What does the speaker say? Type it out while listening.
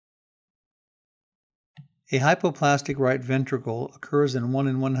A hypoplastic right ventricle occurs in 1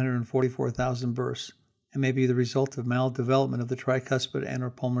 in 144,000 bursts and may be the result of maldevelopment of the tricuspid and/or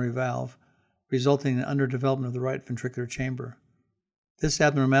pulmonary valve, resulting in underdevelopment of the right ventricular chamber. This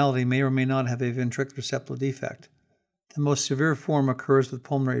abnormality may or may not have a ventricular septal defect. The most severe form occurs with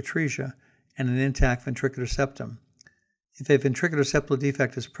pulmonary atresia and an intact ventricular septum. If a ventricular septal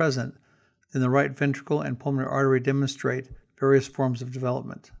defect is present, then the right ventricle and pulmonary artery demonstrate various forms of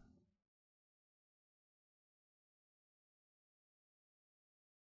development.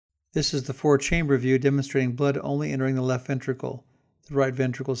 This is the four-chamber view demonstrating blood only entering the left ventricle. The right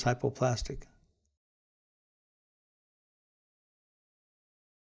ventricle is hypoplastic.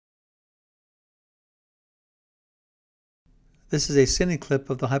 This is a cine clip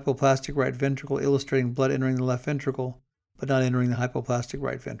of the hypoplastic right ventricle illustrating blood entering the left ventricle, but not entering the hypoplastic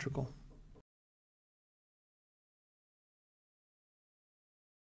right ventricle.